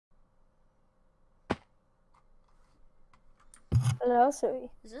Hello, Sui.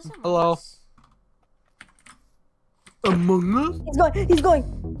 Is this Among Hello. Us? Among Us? He's going. He's going.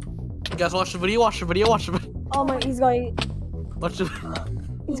 You guys watch the video. Watch the video. Watch the video. Oh my. He's going. Watch the.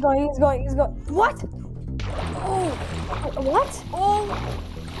 He's going. He's going. He's going. What? Oh! What? Oh!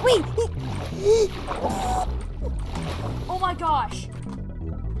 Wait. Oh my gosh!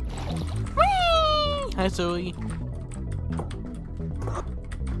 Hi, Zoe.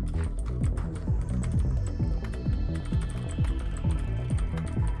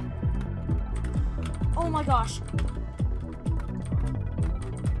 Oh my gosh!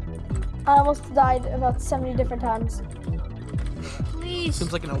 I almost died about 70 different times. Please!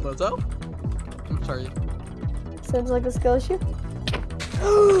 Seems like an elbow. I'm sorry. Seems like a skill issue.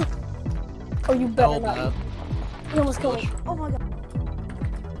 Oh, you better not. Bad. You almost killed me. Oh my god.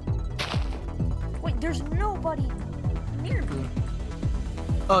 Wait, there's nobody near me.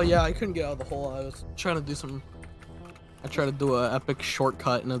 Oh yeah, I couldn't get out of the hole. I was trying to do some. I tried to do an epic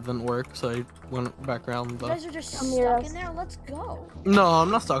shortcut and it didn't work, so I went back around. You guys are just Come near stuck us. in there? Let's go. No, I'm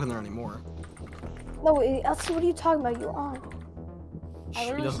not stuck in there anymore. No, wait, Elsie, what are you talking about? You're on. I He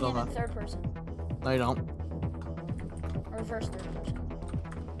literally doesn't know stand in that. third person. No, you don't. Or first third person.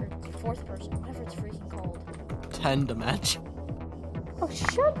 Or fourth person. Whatever it's freaking called. 10 damage. Oh,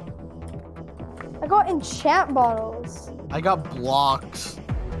 shut. I got enchant bottles. I got blocks.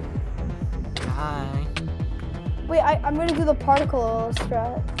 Hi. Wait, I'm gonna do the particle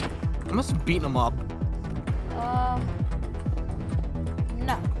strat. I must have beaten him up. No.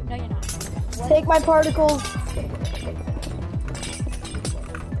 No, you're not. What? Take my particles.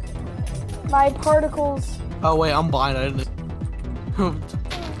 My particles. Oh wait, I'm blind. I didn't.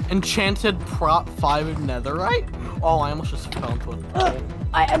 Enchanted prop 5 of netherite? Oh, I almost just fell into it.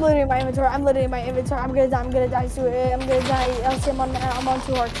 I'm literally in my inventory. I'm literally in my inventory. I'm gonna die. I'm gonna die. I'm gonna die. Elsie, I'm on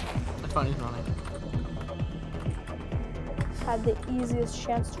 2 hearts. That's fine, he's running. Had the easiest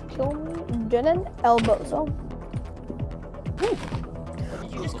chance to kill me. Didn't. Elbows. Oh.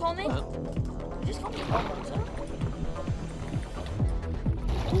 Did you just call me? You just called me Elbozo?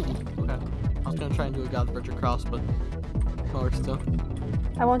 Okay. I was gonna try and do a God's Bridge across, but no works still.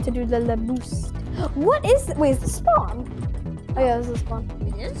 I want to do the boost. What is? Wait, is this spawn? Oh yeah, this is spawn.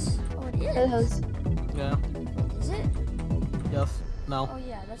 It is? Oh, it is. It is. Yeah. Is it? Yes. No. Oh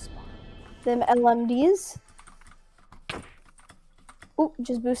yeah, that's spawn. Them LMDs. Ooh,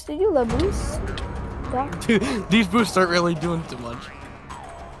 just boosted you. The boost. Yeah. Dude, these boosts aren't really doing too much.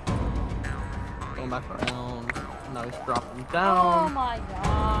 Going back around. Now he's dropping Oh down. my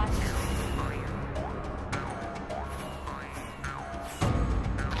gosh.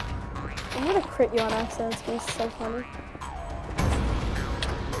 I'm gonna crit you on accident. It's gonna be so funny.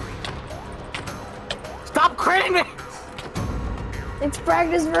 Stop critting me! It's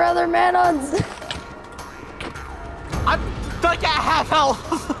practice for other man-ons. I'm like at half health.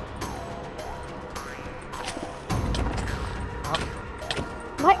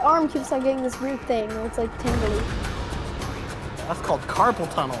 My arm keeps on getting this weird thing. It's like tingly. That's called carpal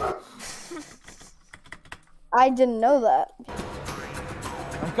tunnel. I didn't know that.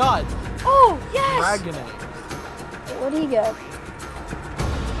 My God. Oh, yes! Dragon egg. What do you get?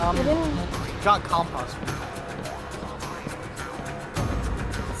 You didn't. Got compost.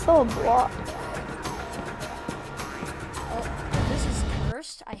 It's still a block. Oh, this is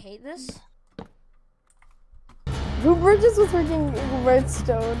cursed. I hate this. Who bridges with freaking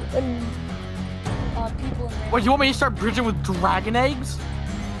redstone and People in Wait, you want me to start bridging with dragon eggs?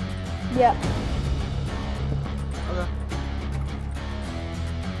 yeah. Okay.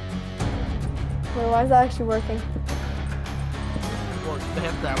 Wait, why is that actually working? Well, they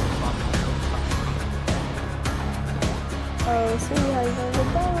have gravity. Oh, see how you're gonna get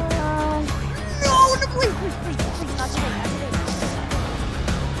down. No, no, please, please, please, please, not today, not today.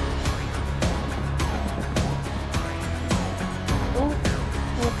 Ooh,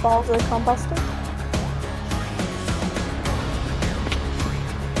 and it falls to the composter.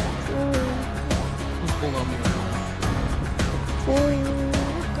 Who's below me right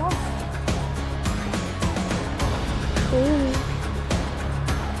Go. now?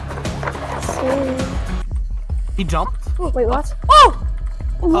 He jumped? Wait, what? Oh!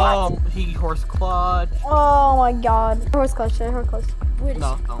 What? He horse clutch. Oh my god. Horse clutch, horse clutch. Wait a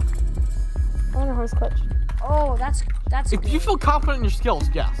No, second. no. I want a horse clutch. Oh, that's If you good. feel confident in your skills,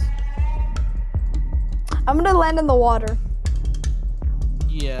 yes. I'm gonna land in the water.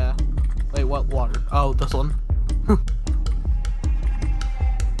 Yeah. Wait, what water? Oh, this one.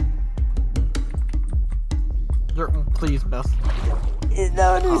 Please, miss.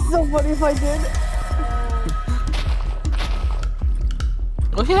 That would be so funny if I did.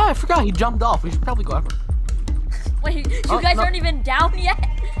 Oh yeah, I forgot he jumped off. We should probably go after him. Wait, you guys aren't even down yet?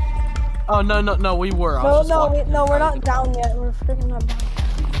 Oh no, we were. I No, was just no, walking no, we're trying not to- down yet. We're freaking not down.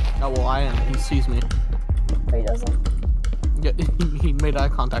 Oh well, I am. He sees me. No, he doesn't. Yeah, he made eye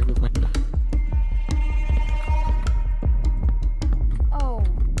contact with me. Oh.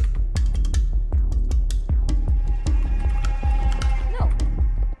 No.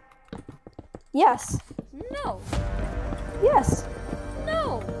 Yes. No. Yes.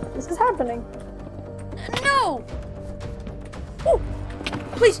 No. This is happening. No. Ooh.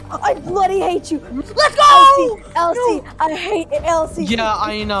 Please. I bloody hate you. Let's go. Elsie, No. I hate Elsie. Yeah,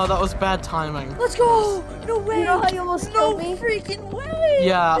 I know that was bad timing. Let's go. No way. You know how you almost No killed me? freaking way.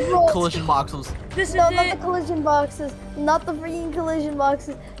 Yeah, Bro. collision boxes. This is No, not the it. collision boxes. Not the freaking collision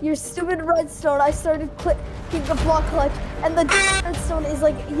boxes. Your stupid redstone. I started clicking the block clutch, and the redstone is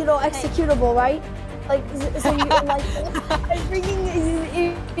like, you know, executable, right? Like, so you like, I freaking,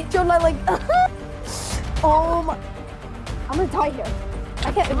 it showed my like, oh my, I'm gonna die here.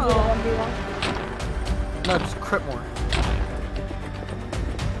 I can't even do that 1v1. No, just crit more.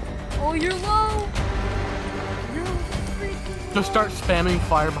 Oh, you're low. You're freaking. Just start spamming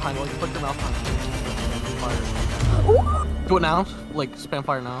fire behind it. Like, put your mouth on it. Fire. Do it now. Like, spam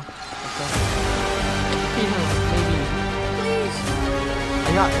fire now. Okay. Maybe. Please.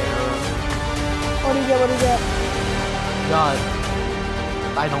 I got arrow. What do you get? What do you get? God.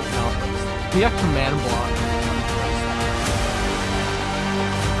 I don't know. You have command block.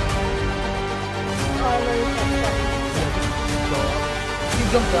 Oh, I already touched that. Go up. You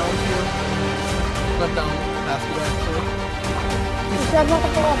jump down here. Jump down past you actually. You should block up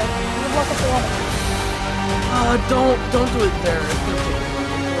the water. You block up the water. Don't do it there. It's gonna take too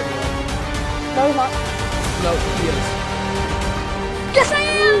long. No, he's not. No, he is. Yes, I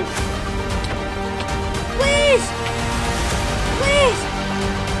am. Please. Please.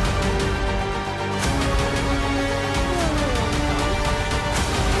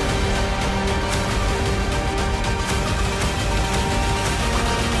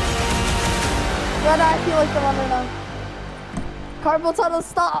 Red, I feel like the runner now. Carpal tunnel,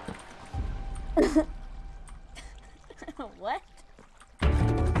 stop. What?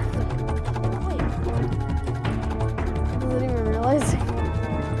 Doesn't even realize.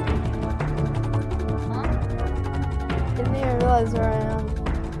 Huh? Didn't even realize where I am.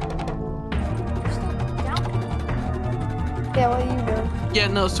 You're still down. Yeah, what are you doing? Yeah,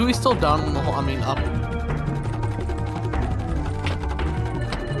 no, so he's still down in the hole. I mean, up.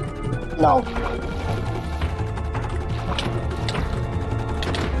 No.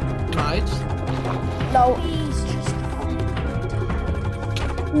 Nice. No. Please, just.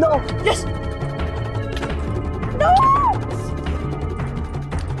 No. Yes. No.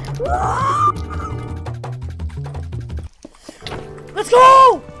 Let's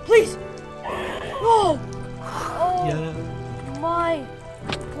go. Please. Oh. Oh Yeah. my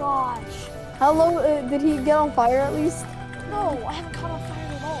gosh. How low did he get on fire at least? No, I haven't caught on fire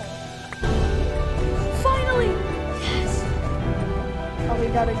at all. Finally. Yes. Oh, we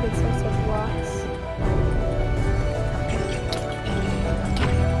got a good source of blocks.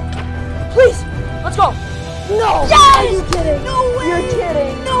 Please. Let's go. No! Yes! Are you kidding? No way! You're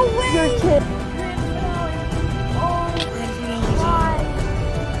kidding. No way! You're kidding.